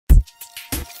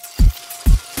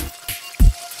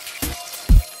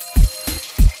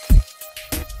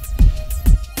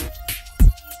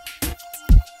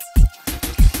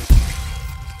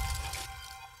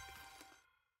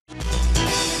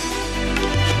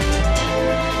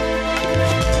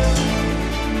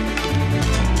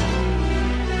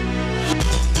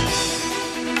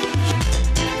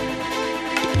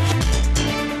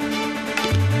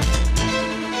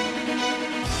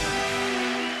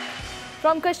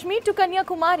From Kashmir to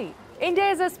Kanyakumari, India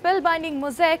is a spellbinding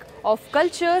mosaic of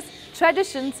cultures,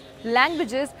 traditions,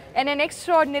 languages, and an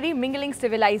extraordinary mingling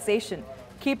civilization.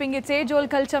 Keeping its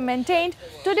age-old culture maintained,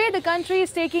 today the country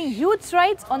is taking huge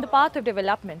strides on the path of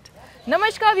development.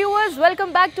 Namaskar viewers,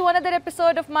 welcome back to another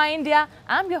episode of My India.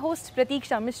 I'm your host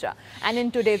Pratiksha Mishra, and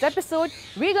in today's episode,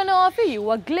 we're going to offer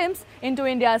you a glimpse into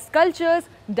India's cultures,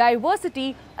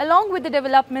 diversity, along with the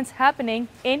developments happening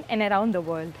in and around the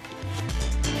world.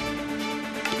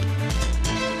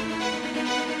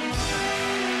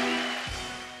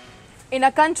 In a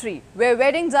country where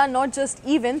weddings are not just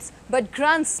events but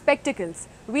grand spectacles,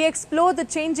 we explore the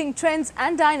changing trends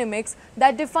and dynamics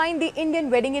that define the Indian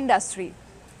wedding industry.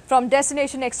 From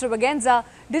destination extravaganza,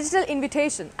 digital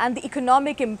invitation and the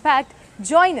economic impact,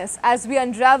 join us as we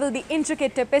unravel the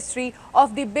intricate tapestry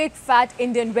of the big fat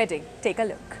Indian wedding. Take a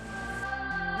look.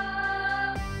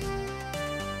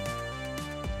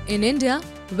 In India,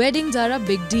 weddings are a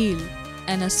big deal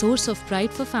and a source of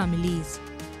pride for families.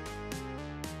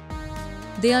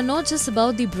 They are not just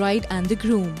about the bride and the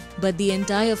groom, but the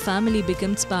entire family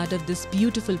becomes part of this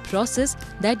beautiful process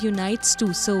that unites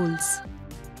two souls.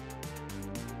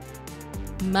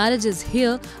 Marriages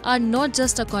here are not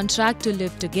just a contract to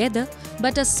live together,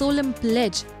 but a solemn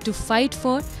pledge to fight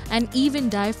for and even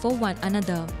die for one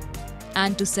another.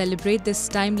 And to celebrate this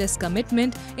timeless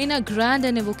commitment in a grand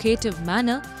and evocative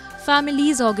manner,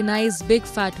 families organize big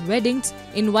fat weddings,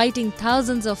 inviting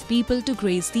thousands of people to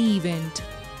grace the event.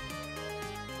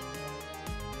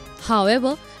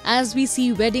 However, as we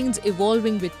see weddings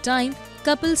evolving with time,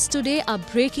 couples today are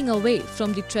breaking away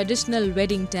from the traditional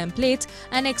wedding templates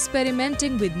and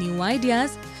experimenting with new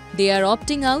ideas. They are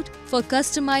opting out for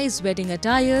customized wedding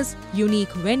attires, unique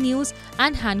venues,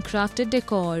 and handcrafted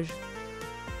decor.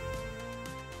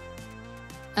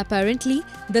 Apparently,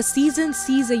 the season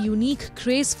sees a unique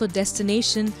craze for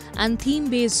destination and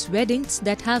theme-based weddings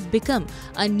that have become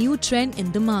a new trend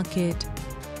in the market.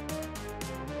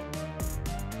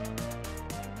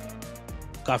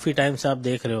 काफ़ी time से आप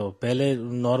देख रहे हो, पहले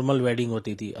normal wedding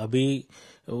होती थी, अभी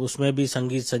उसमें भी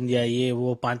संगीत संध्या ये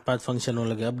वो 5-5 फंक्शन होने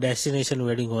लगे, अब डेस्टिनेशन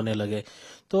वेडिंग होने लगे।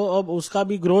 तो अब उसका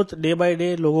भी ग्रोथ डे बाय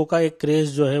डे लोगों का एक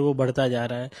क्रेज जो है वो बढ़ता जा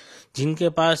रहा है। जिनके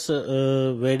पास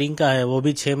वेडिंग का है वो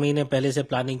भी 6 महीने पहले से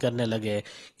प्लानिंग करने लगे,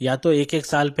 या तो एक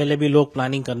साल पहले भी लोग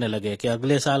प्लानिंग करने लगे कि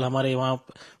अगले साल हमारे वहाँ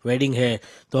वेडिंग है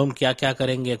तो हम क्या क्या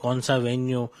करेंगे, कौन सा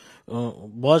वेन्यू,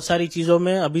 बहुत सारी चीजों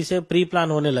में अभी से प्री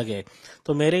प्लान होने लगे।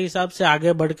 तो मेरे हिसाब से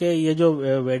आगे बढ़ के ये जो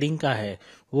वेडिंग का है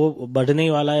वो बढ़ने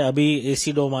वाला है, अभी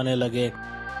एसी डोम आने लगे।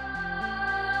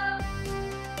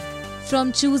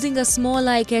 From choosing a small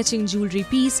eye-catching jewelry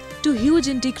piece to huge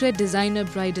intricate designer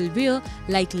bridal wear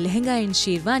like lehenga and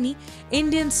sherwani,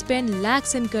 Indians spend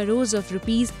lakhs and crores of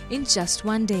rupees in just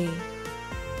one day.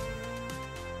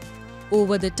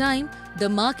 Over the time, the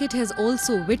market has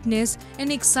also witnessed an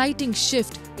exciting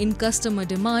shift in customer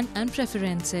demand and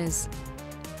preferences.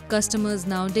 Customers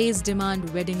nowadays demand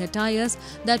wedding attires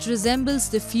that resembles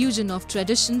the fusion of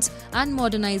traditions and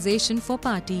modernization for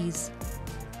parties.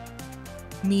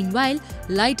 Meanwhile,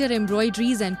 lighter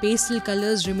embroideries and pastel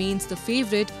colors remains the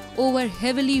favorite over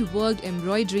heavily worked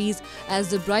embroideries, as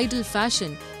the bridal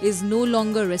fashion is no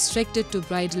longer restricted to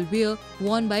bridal wear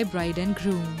worn by bride and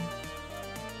groom.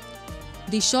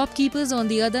 The shopkeepers, on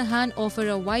the other hand, offer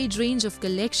a wide range of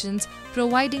collections,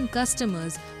 providing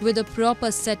customers with a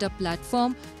proper setup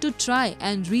platform to try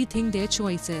and rethink their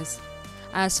choices.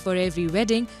 As for every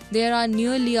wedding, there are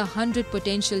nearly 100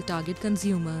 potential target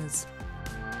consumers.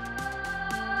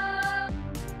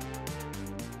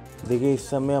 देखिए, इस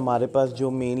समय हमारे पास जो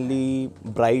mainly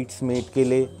brides made के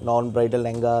लिए non bridal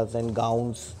lehengas and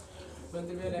gowns,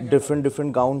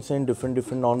 different gowns and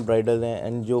different non bridal हैं।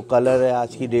 And जो colour है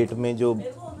आज की डेट में जो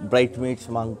ब्राइड मेड्स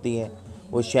मांगती हैं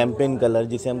वो शैम्पेन कलर,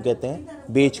 जिसे हम कहते हैं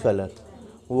बेज कलर,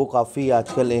 वो काफ़ी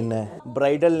आजकल इन है।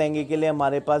 ब्राइडल लहंगे के लिए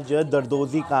हमारे पास जो है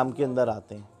दरदोजी काम के अंदर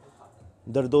आते हैं।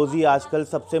 दरदोजी आजकल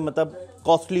सबसे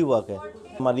कॉस्टली वर्क है।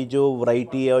 हमारी जो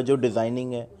वैरायटी है और जो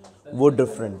डिज़ाइनिंग है वो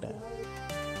डिफरेंट है।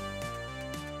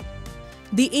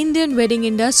 The Indian wedding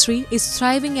industry is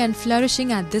thriving and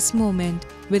flourishing at this moment,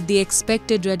 with the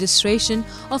expected registration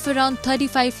of around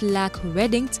 35 lakh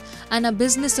weddings and a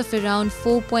business of around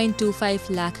 4.25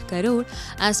 lakh crore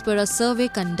as per a survey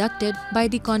conducted by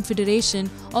the Confederation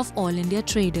of All India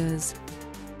Traders.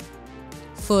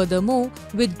 Furthermore,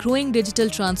 with growing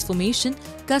digital transformation,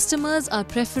 customers are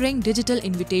preferring digital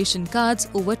invitation cards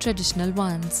over traditional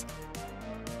ones.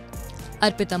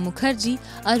 Arpita Mukherjee,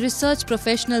 a research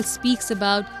professional, speaks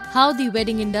about how the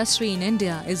wedding industry in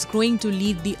India is growing to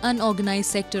lead the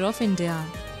unorganized sector of India.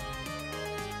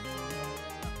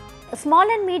 Small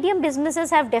and medium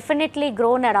businesses have definitely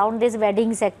grown around this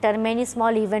wedding sector. Many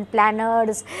small event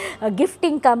planners,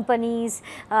 gifting companies,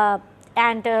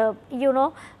 and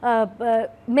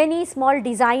many small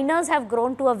designers have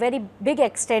grown to a very big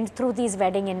extent through these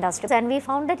wedding industries. And we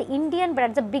found that Indian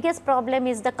brands, the biggest problem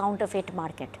is the counterfeit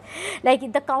market.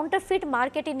 Like the counterfeit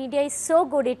market in India is so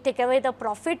good, it takes away the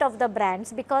profit of the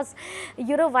brands, because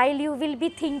while you will be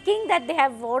thinking that they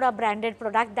have bought a branded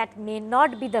product, that may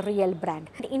not be the real brand.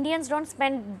 Indians don't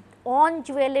spend on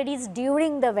jewelries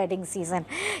during the wedding season.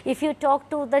 If you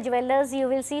talk to the jewelers, you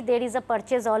will see there is a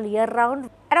purchase all year round.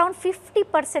 Around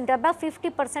 50%, above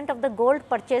 50% of the gold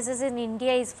purchases in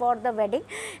India is for the wedding,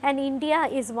 and India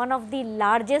is one of the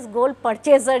largest gold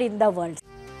purchaser in the world.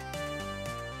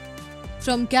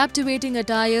 From captivating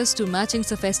attires to matching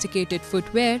sophisticated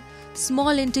footwear, small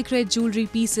intricate jewelry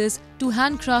pieces to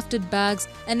handcrafted bags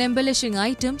and embellishing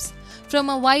items, from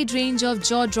a wide range of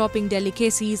jaw-dropping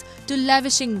delicacies to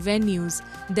lavishing venues,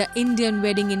 the Indian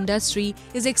wedding industry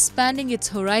is expanding its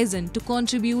horizon to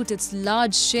contribute its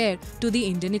large share to the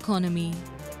Indian economy.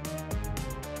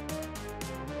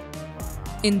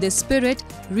 In this spirit,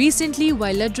 recently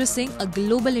while addressing a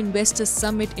global investor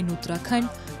summit in Uttarakhand,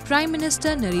 Prime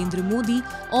Minister Narendra Modi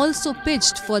also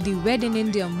pitched for the Wed in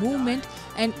India movement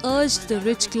and urged the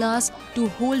rich class to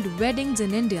hold weddings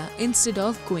in India instead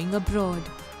of going abroad.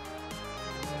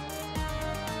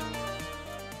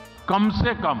 कम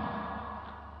से कम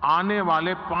आने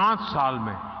वाले 5 साल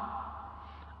में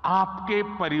आपके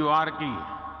परिवार की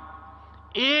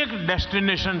एक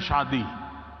destination शादी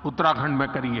उत्तराखंड में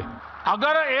करिए।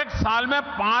 अगर एक साल में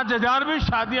 5000 भी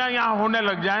शादियां यहां होने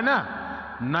लग जाए ना,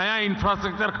 नया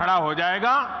इंफ्रास्ट्रक्चर खड़ा हो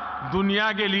जाएगा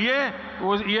दुनिया के लिए,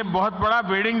 ये बहुत बड़ा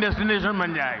वेडिंग डेस्टिनेशन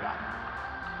बन जाएगा।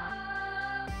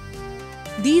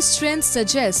 These trends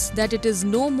suggest that it is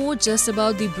no more just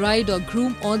about the bride or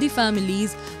groom or the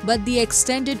families, but the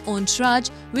extended entourage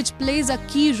which plays a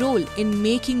key role in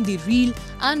making the real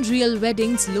and real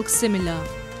weddings look similar.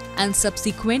 And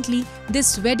subsequently,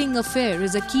 this wedding affair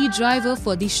is a key driver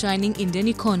for the shining Indian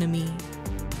economy.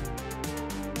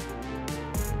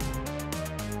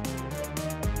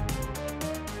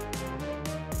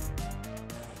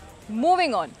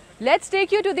 Moving on, let's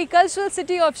take you to the cultural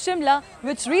city of Shimla,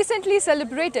 which recently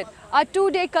celebrated a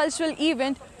 2-day cultural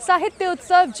event, Sahitya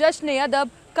Utsav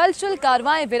Jasn-e-Adab Cultural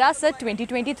Karwan-e-Virasat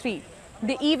 2023.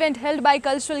 The event, held by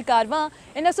Cultural Karwan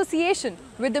in association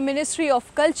with the Ministry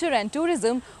of Culture and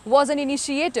Tourism, was an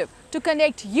initiative to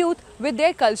connect youth with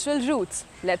their cultural roots.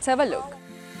 Let's have a look.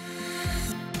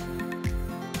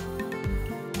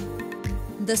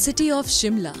 The city of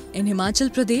Shimla in Himachal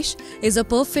Pradesh is a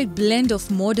perfect blend of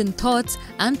modern thoughts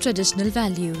and traditional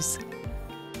values.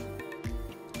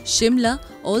 Shimla,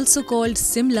 also called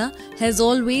Simla, has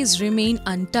always remained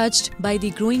untouched by the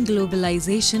growing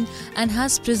globalization and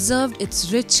has preserved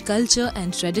its rich culture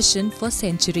and tradition for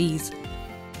centuries.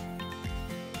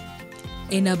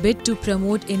 In a bid to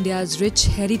promote India's rich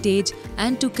heritage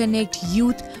and to connect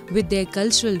youth with their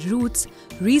cultural roots,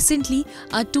 recently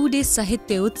a 2-day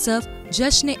Sahitya Utsav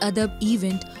Jasn-e-Adab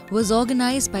event was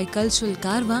organized by Cultural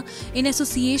Karwan in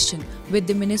association with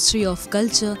the Ministry of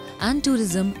Culture and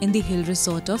Tourism in the Hill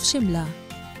Resort of Shimla.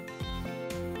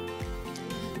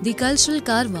 The Cultural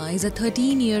Karwan is a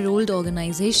 13-year-old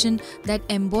organization that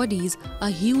embodies a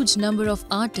huge number of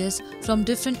artists from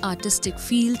different artistic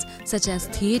fields such as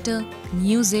theatre,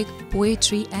 music,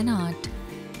 poetry and art.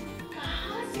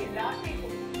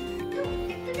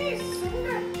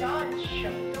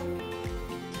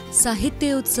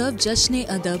 Sahitya Utsav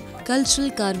Jasn-e-Adab Cultural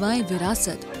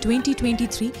Karwan-e-Virasat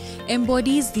 2023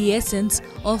 embodies the essence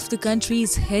of the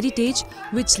country's heritage,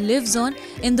 which lives on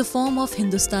in the form of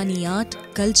Hindustani art,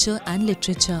 culture and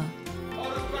literature.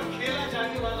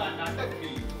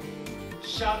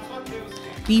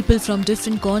 People from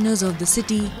different corners of the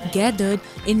city gathered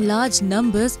in large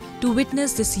numbers to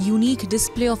witness this unique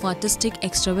display of artistic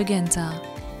extravaganza.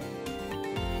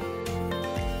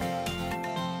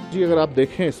 जी अगर आप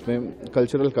देखें इसमें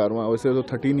cultural कारवां, वैसे तो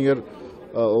 13 year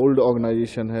old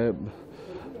organisation है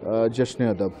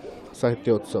जश्न-ए-अदब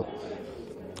साहित्य उत्सव।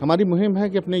 हमारी मुहिम है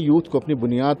कि अपने यूथ को, अपनी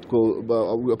बुनियाद को,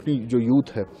 अपनी जो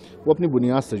यूथ है वो अपनी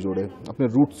बुनियाद से जुड़े, अपने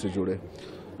रूट से जुड़े,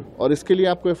 और इसके लिए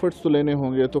आपको एफर्ट्स तो लेने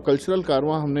होंगे। तो कल्चरल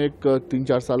कारवां हमने एक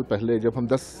 3-4 साल पहले, जब हम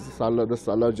 10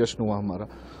 साल जश्न हुआ हमारा,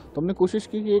 तो हमने कोशिश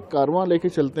की कि एक कारवां लेके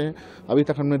चलते हैं। अभी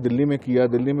तक हमने दिल्ली में किया,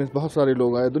 दिल्ली में बहुत सारे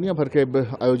लोग आए, दुनिया भर के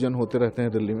आयोजन होते रहते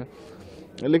हैं दिल्ली में,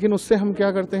 लेकिन उससे हम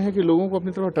क्या करते हैं कि लोगों को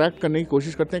अपनी तरफ अट्रैक्ट करने की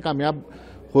कोशिश करते हैं। कामयाब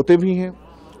होते भी हैं,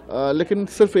 लेकिन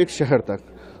सिर्फ एक शहर तक।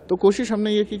 तो कोशिश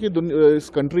हमने ये की कि इस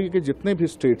कंट्री के जितने भी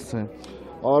स्टेट्स हैं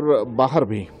और बाहर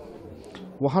भी,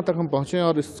 वहाँ तक हम पहुँचें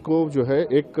और इसको जो है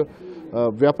एक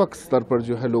व्यापक स्तर पर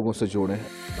जो है लोगों से जोड़ें।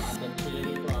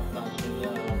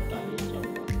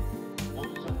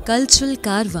 Cultural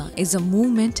Karwa is a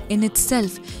movement in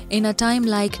itself in a time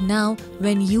like now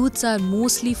when youths are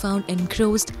mostly found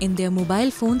engrossed in their mobile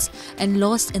phones and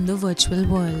lost in the virtual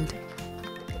world.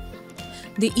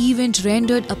 The event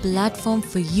rendered a platform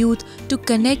for youth to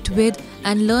connect with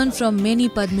and learn from many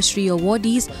Padma Shri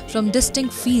awardees from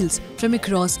distinct fields from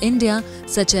across India,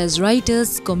 such as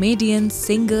writers, comedians,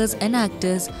 singers and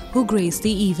actors who graced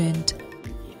the event.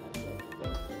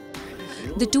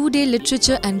 The two-day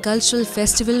literature and cultural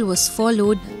festival was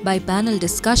followed by panel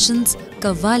discussions,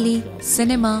 qawwali,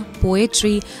 cinema,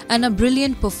 poetry and a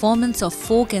brilliant performance of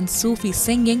folk and Sufi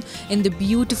singing in the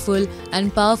beautiful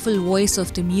and powerful voice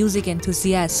of the music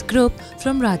enthusiast group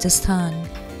from Rajasthan.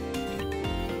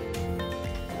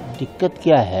 दिक्कत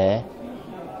क्या है,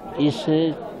 इस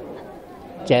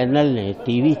channel ने,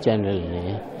 TV channel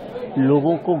ने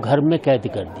लोगों को घर में कैद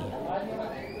कर दिया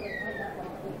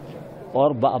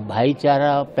और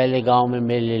भाईचारा, पहले गांव में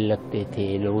मेले लगते थे,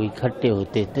 लोग इकट्ठे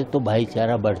होते थे तो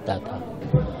भाईचारा बढ़ता था।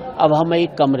 अब हम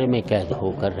एक कमरे में कैद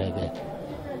होकर रह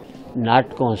गए।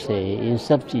 नाटकों से, इन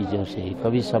सब चीज़ों से,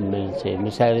 कवि सम्मेलन से,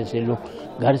 मुशायरे से लोग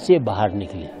घर से बाहर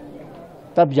निकले,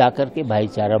 तब जाकर के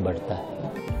भाईचारा बढ़ता है।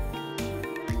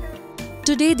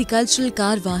 Today, the Cultural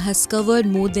Karwa has covered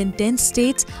more than 10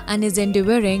 states and is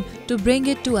endeavoring to bring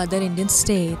it to other Indian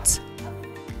states.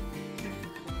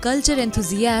 Culture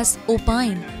enthusiasts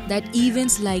opine that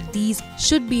events like these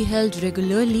should be held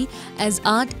regularly as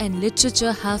art and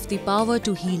literature have the power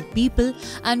to heal people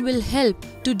and will help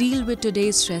to deal with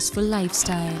today's stressful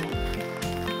lifestyle.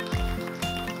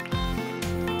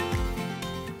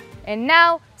 And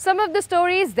now, some of the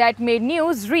stories that made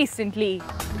news recently.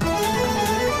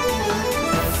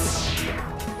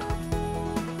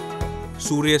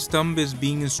 Surya Stambh is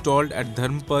being installed at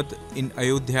Dharmapath in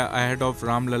Ayodhya ahead of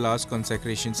Ram Lala's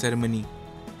consecration ceremony.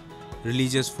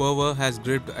 Religious fervour has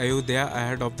gripped Ayodhya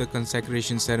ahead of the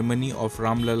consecration ceremony of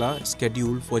Ram Lala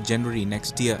scheduled for January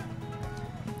next year.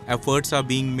 Efforts are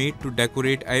being made to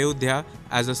decorate Ayodhya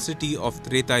as a city of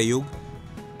Treta Yuga.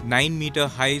 9-meter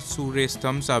high Surya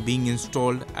Stambhs are being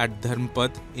installed at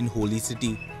Dharmapath in Holy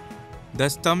City. The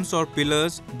stumps or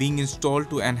pillars being installed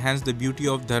to enhance the beauty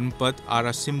of Dharmapath are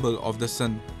a symbol of the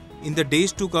sun. In the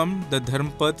days to come, the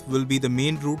Dharmapath will be the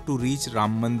main route to reach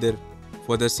Ram Mandir.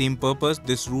 For the same purpose,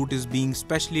 this route is being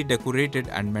specially decorated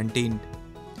and maintained.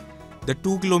 The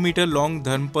 2-kilometer long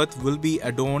Dharmapath will be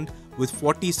adorned with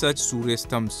 40 such Surya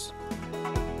Stambhs.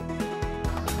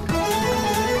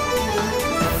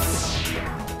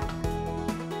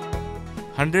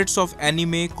 Hundreds of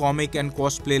anime, comic and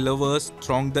cosplay lovers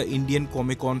thronged the Indian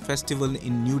Comic-Con festival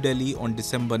in New Delhi on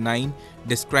December 9,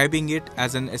 describing it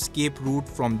as an escape route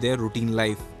from their routine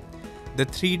life. The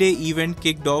 3-day event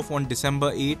kicked off on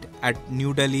December 8 at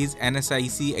New Delhi's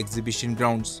NSIC exhibition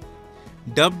grounds.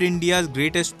 Dubbed India's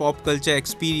greatest pop culture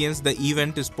experience, the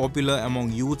event is popular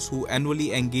among youths who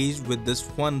annually engage with this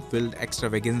fun-filled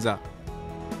extravaganza.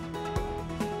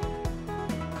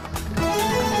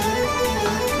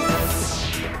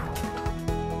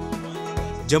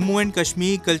 Jammu and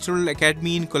Kashmir Cultural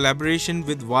Academy in collaboration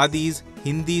with Wadi's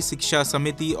Hindi Siksha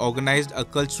Samiti organized a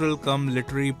cultural cum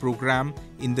literary program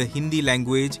in the Hindi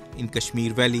language in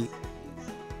Kashmir Valley.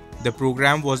 The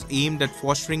program was aimed at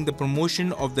fostering the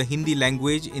promotion of the Hindi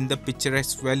language in the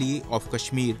picturesque valley of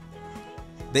Kashmir.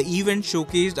 The event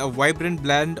showcased a vibrant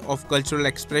blend of cultural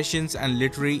expressions and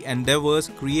literary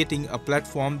endeavors, creating a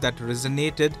platform that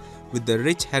resonated with the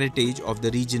rich heritage of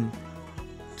the region.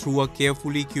 Through a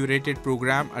carefully curated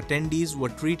program, attendees were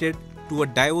treated to a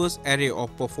diverse array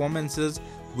of performances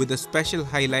with a special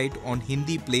highlight on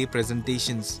Hindi play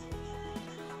presentations.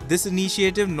 This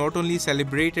initiative not only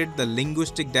celebrated the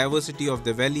linguistic diversity of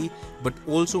the valley but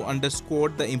also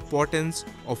underscored the importance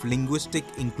of linguistic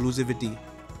inclusivity.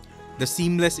 The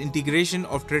seamless integration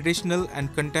of traditional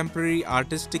and contemporary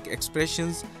artistic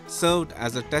expressions served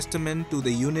as a testament to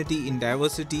the unity in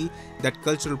diversity that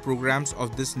cultural programs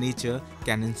of this nature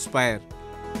can inspire.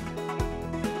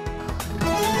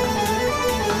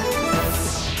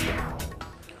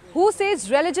 Who says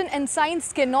religion and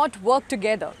science cannot work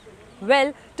together?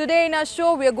 Well, today in our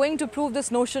show we are going to prove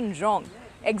this notion wrong,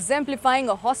 exemplifying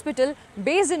a hospital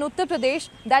based in Uttar Pradesh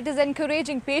that is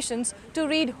encouraging patients to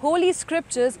read holy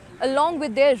scriptures along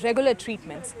with their regular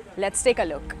treatments. Let's take a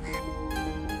look.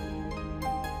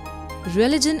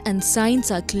 Religion and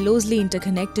science are closely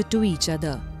interconnected to each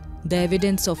other, the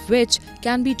evidence of which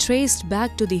can be traced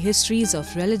back to the histories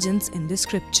of religions in the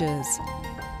scriptures.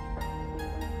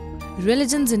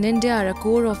 Religions in India are a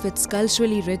core of its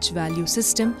culturally rich value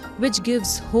system, which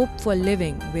gives hope for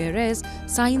living, whereas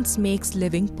science makes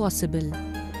living possible.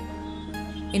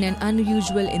 In an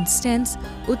unusual instance,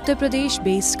 Uttar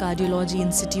Pradesh-based Cardiology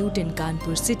Institute in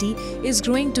Kanpur city is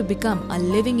growing to become a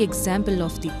living example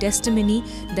of the testimony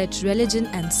that religion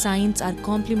and science are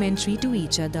complementary to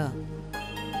each other.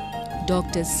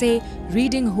 Doctors say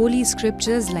reading holy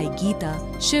scriptures like Gita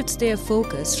shifts their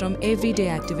focus from everyday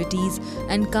activities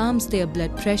and calms their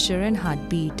blood pressure and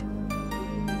heartbeat.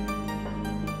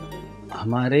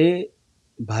 हमारे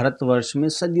भारतवर्ष में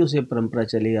सदियों से परंपरा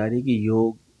चली आ रही कि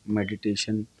योग,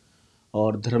 meditation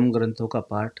और धर्म ग्रंथों का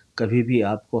पाठ कभी भी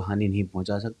आपको हानि नहीं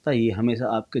पहुंचा सकता। ये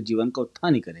हमेशा आपके जीवन का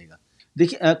उत्थान ही करेगा।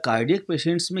 देखिए, कार्डियक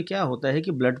पेशेंट्स में क्या होता है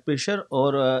कि ब्लड प्रेशर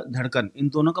और धड़कन, इन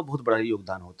दोनों का बहुत बड़ा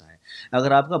योगदान होता है।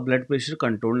 अगर आपका ब्लड प्रेशर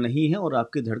कंट्रोल नहीं है और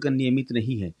आपकी धड़कन नियमित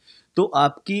नहीं है, तो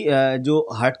आपकी जो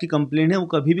हार्ट की कंप्लेंट है वो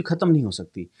कभी भी ख़त्म नहीं हो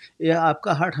सकती, या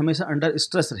आपका हार्ट हमेशा अंडर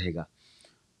स्ट्रेस रहेगा।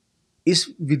 इस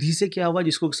विधि से क्या हुआ,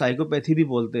 जिसको साइकोपैथी भी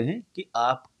बोलते हैं, कि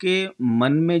आपके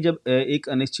मन में जब एक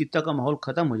अनिश्चितता का माहौल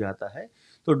ख़त्म हो जाता है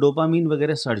तो डोपामीन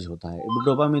वगैरह सर्ज होता है।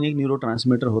 डोपामीन एक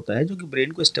न्यूरोट्रांसमीटर होता है जो कि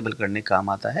ब्रेन को स्टेबल करने काम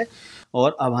आता है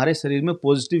और हमारे शरीर में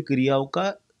पॉजिटिव क्रियाओं का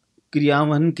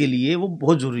क्रियान्वयन के लिए वो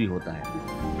बहुत ज़रूरी होता है।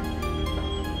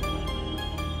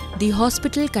 The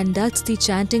hospital conducts the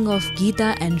chanting of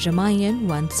Gita and Ramayana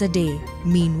once a day.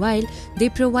 Meanwhile, they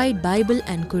provide Bible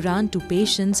and Quran to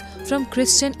patients from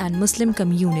Christian and Muslim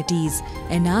communities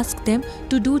and ask them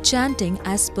to do chanting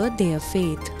as per their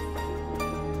faith.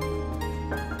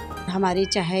 हमारे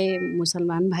चाहे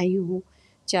मुसलमान भाई हो,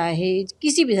 चाहे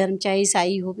किसी भी धर्म, चाहे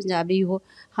ईसाई हो, पंजाबी हो,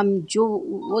 हम जो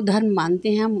वो धर्म मानते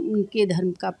हैं हम उनके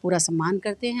धर्म का पूरा सम्मान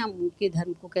करते हैं। हम उनके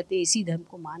धर्म को कहते हैं, इसी धर्म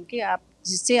को मान के आप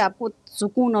जिससे आपको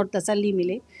सुकून और तसल्ली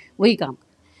मिले वही काम।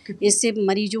 इससे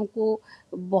मरीजों को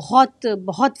बहुत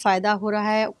बहुत फ़ायदा हो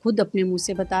रहा है, खुद अपने मुंह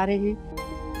से बता रहे हैं।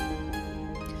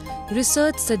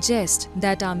 Research suggests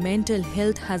that our mental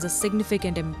health has a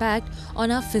significant impact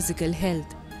on our physical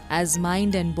health, as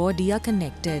mind and body are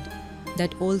connected.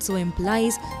 That also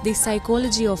implies the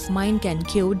psychology of mind can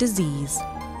cure disease.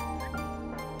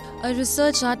 A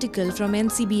research article from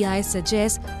NCBI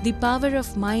suggests the power of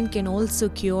mind can also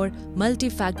cure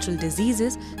multifactorial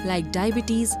diseases like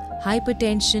diabetes,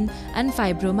 hypertension, and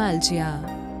fibromyalgia.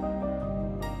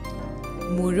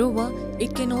 Moreover,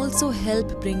 it can also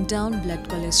help bring down blood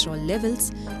cholesterol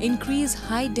levels, increase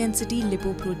high-density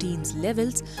lipoproteins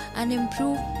levels, and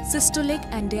improve systolic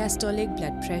and diastolic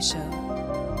blood pressure.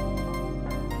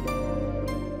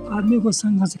 आदमी को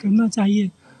संघर्ष करना चाहिए,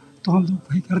 तो हम लोग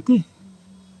वही करते हैं।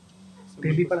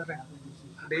 डेली पढ़ रहे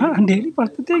हैं। हाँ, डेली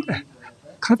पढ़ते थे,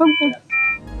 खत्म कर।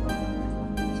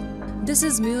 This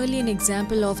is merely an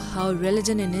example of how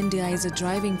religion in India is a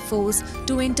driving force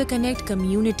to interconnect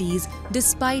communities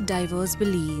despite diverse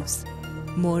beliefs.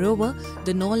 Moreover,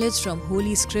 the knowledge from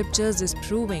holy scriptures is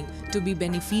proving to be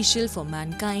beneficial for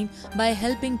mankind by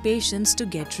helping patients to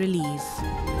get relief.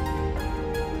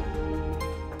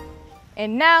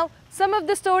 And now, some of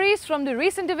the stories from the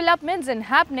recent developments and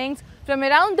happenings from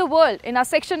around the world in our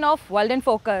section of World in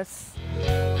Focus.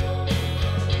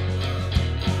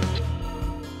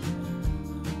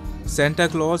 Santa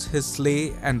Claus, his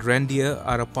sleigh and reindeer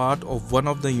are a part of one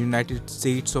of the United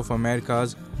States of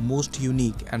America's most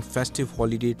unique and festive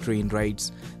holiday train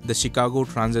rides, the Chicago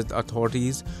Transit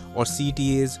Authority's or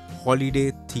CTA's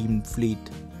holiday-themed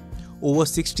fleet. Over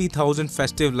 60,000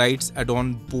 festive lights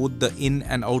adorn both the in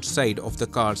and outside of the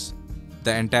cars.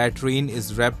 The entire train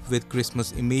is wrapped with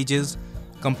Christmas images,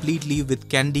 completely with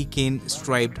candy cane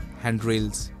striped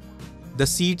handrails. The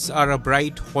seats are a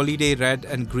bright holiday red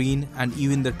and green, and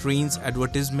even the train's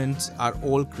advertisements are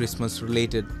all Christmas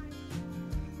related.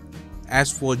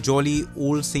 As for jolly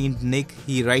old Saint Nick,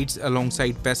 he rides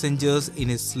alongside passengers in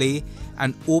his sleigh,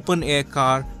 an open-air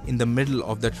car in the middle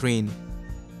of the train.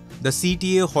 The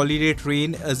CTA holiday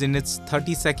train is in its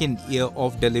 32nd year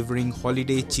of delivering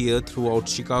holiday cheer throughout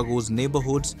Chicago's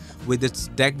neighborhoods with its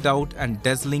decked out and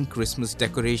dazzling Christmas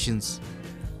decorations.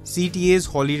 CTA's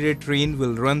holiday train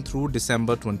will run through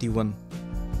December 21.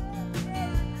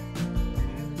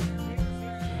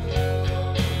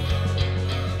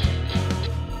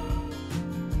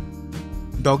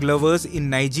 Dog lovers in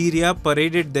Nigeria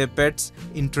paraded their pets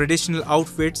in traditional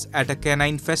outfits at a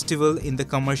canine festival in the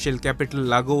commercial capital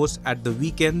Lagos at the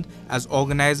weekend, as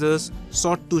organizers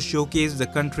sought to showcase the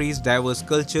country's diverse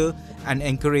culture and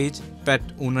encourage pet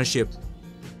ownership.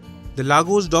 The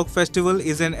Lagos Dog Festival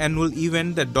is an annual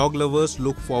event that dog lovers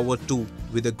look forward to,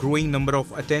 with a growing number of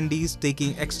attendees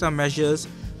taking extra measures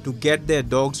to get their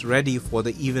dogs ready for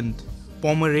the event.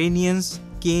 Pomeranians,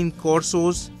 cane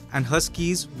corsos, and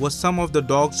huskies were some of the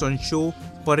dogs on show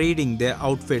parading their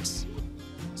outfits.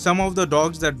 Some of the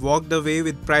dogs that walked away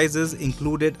with prizes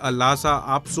included a Lhasa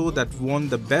Apso that won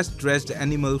the best dressed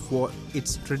animal for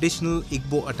its traditional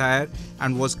Igbo attire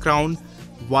and was crowned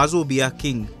Wazobia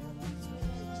King.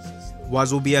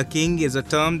 Wazobia King is a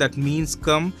term that means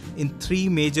come in 3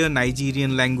 major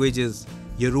Nigerian languages: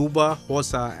 Yoruba,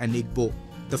 Hausa and Igbo.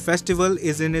 The festival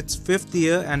is in its 5th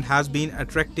year and has been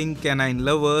attracting canine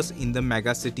lovers in the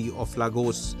mega city of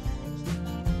Lagos.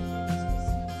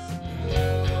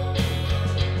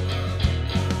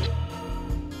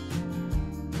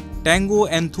 Tango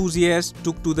enthusiasts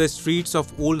took to the streets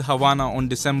of Old Havana on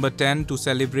December 10 to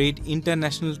celebrate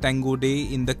International Tango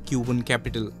Day in the Cuban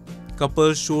capital.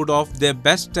 Couples showed off their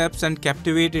best steps and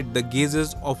captivated the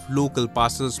gazes of local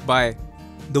passers-by.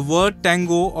 The word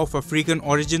tango of African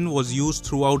origin was used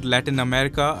throughout Latin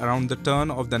America around the turn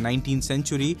of the 19th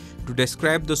century to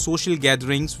describe the social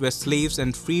gatherings where slaves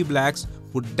and free blacks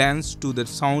would dance to the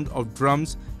sound of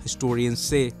drums, historians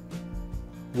say.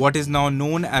 What is now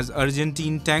known as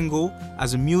Argentine tango,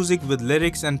 as a music with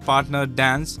lyrics and partner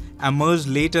dance, emerged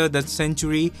later that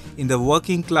century in the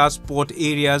working class port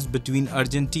areas between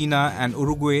Argentina and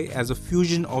Uruguay as a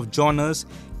fusion of genres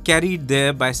carried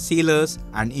there by sailors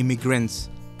and immigrants.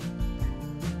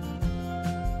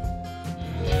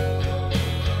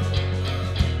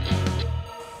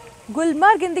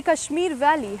 Gulmarg in the Kashmir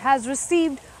Valley has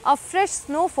received a fresh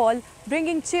snowfall,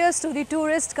 bringing cheers to the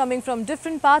tourists coming from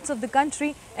different parts of the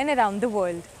country and around the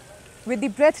world. With the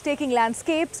breathtaking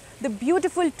landscapes, the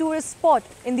beautiful tourist spot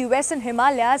in the Western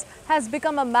Himalayas has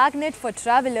become a magnet for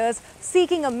travelers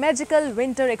seeking a magical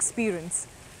winter experience.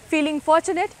 Feeling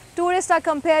fortunate, tourists are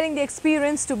comparing the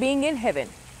experience to being in heaven.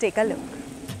 Take a look.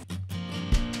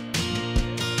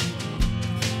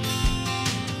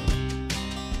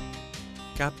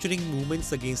 Capturing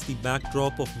moments against the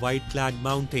backdrop of white-clad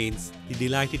mountains, the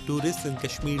delighted tourists in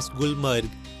Kashmir's Gulmarg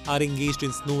are engaged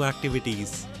in snow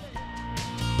activities.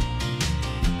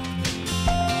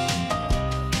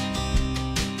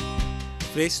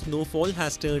 Fresh snowfall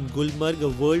has turned Gulmarg, a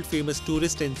world-famous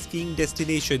tourist and skiing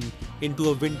destination, into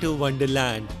a winter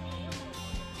wonderland.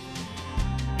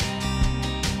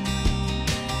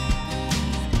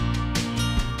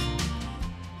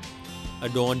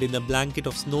 Adorned in a blanket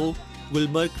of snow,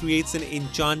 Gulmarg creates an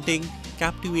enchanting,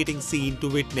 captivating scene to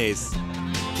witness.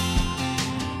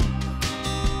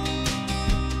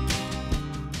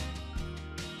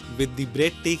 With the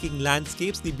breathtaking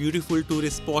landscapes, the beautiful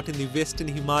tourist spot in the Western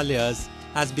Himalayas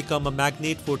has become a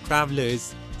magnet for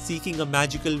travelers seeking a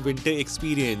magical winter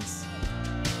experience.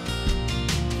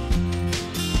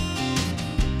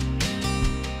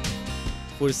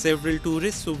 For several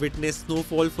tourists who witness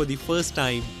snowfall for the first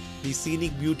time, the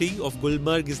scenic beauty of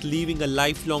Gulmarg is leaving a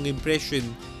lifelong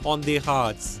impression on their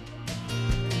hearts.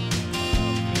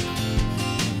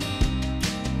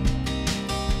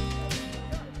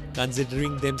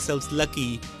 Considering themselves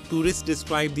lucky, tourists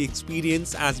describe the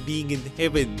experience as being in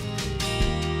heaven.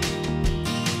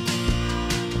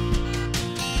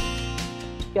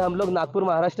 हम लोग नागपुर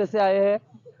महाराष्ट्र से आए हैं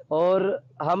और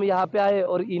हम यहाँ पे आए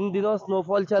और इन दिनों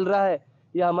स्नोफॉल चल रहा है।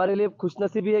 ये हमारे लिए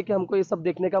खुशनसीबी है कि हमको ये सब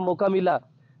देखने का मौका मिला।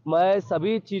 मैं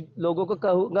सभी लोगों को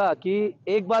कहूँगा कि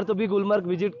एक बार तो भी गुलमर्ग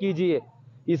विजिट कीजिए।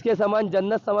 इसके समान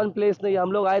जन्नत समान प्लेस नहीं।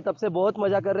 हम लोग आए तब से बहुत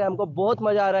मजा कर रहे हैं। हमको बहुत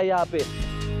मजा आ रहा है यहाँ पे।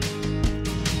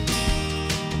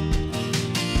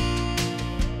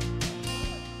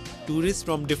 Tourists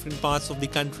from different parts of the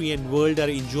country and world are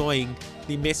enjoying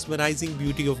the mesmerizing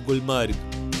beauty of Gulmarg.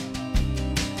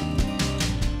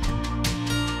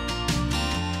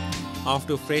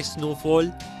 After fresh snowfall,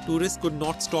 tourists could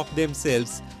not stop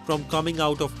themselves from coming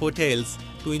out of hotels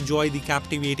to enjoy the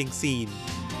captivating scene.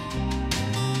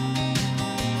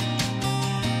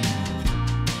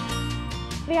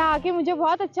 यहाँ आके मुझे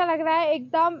बहुत अच्छा लग रहा है।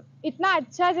 एकदम इतना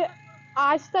अच्छा,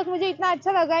 आज तक मुझे इतना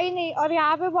अच्छा लगा ही नहीं। और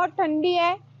यहाँ पे बहुत ठंडी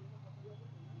है,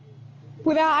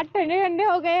 पूरा हाथ ठंडे ठंडे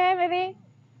हो गए हैं मेरे।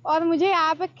 और मुझे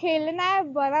यहाँ पे खेलना है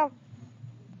बर्फ।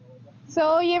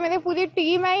 ये मेरी पूरी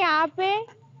टीम है यहाँ पे।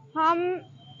 हम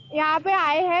यहाँ पे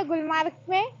आए हैं गुलमर्ग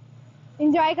में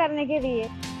एंजॉय करने के लिए।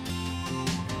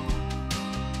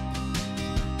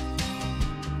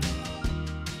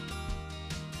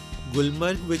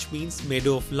 Gulmarg, which means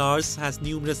meadow of flowers, has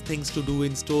numerous things to do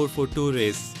in store for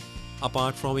tourists.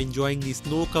 Apart from enjoying the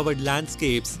snow-covered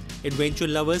landscapes, adventure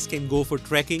lovers can go for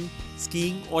trekking,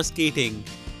 skiing or skating.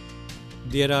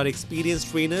 There are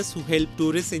experienced trainers who help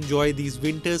tourists enjoy these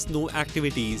winter snow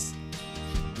activities.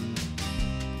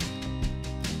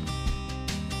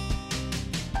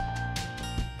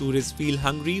 Tourists feel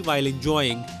hungry while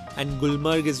enjoying, and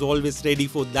Gulmarg is always ready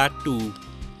for that too.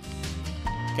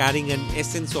 Carrying an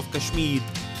essence of Kashmir,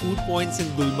 food points in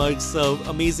Gulmarg serve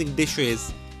amazing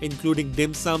dishes, including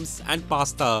dim sums and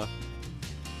pasta.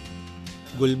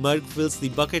 Gulmarg fills the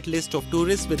bucket list of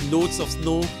tourists with loads of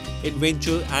snow,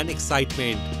 adventure and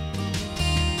excitement.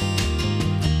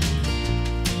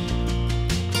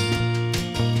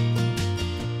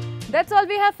 That's all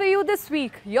we have for you this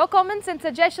week. Your comments and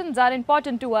suggestions are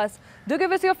important to us. Do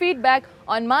give us your feedback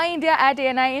on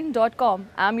myindia@anin.com.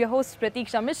 I'm your host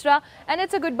Pratiksha Mishra, and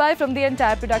it's a goodbye from the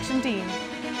entire production team.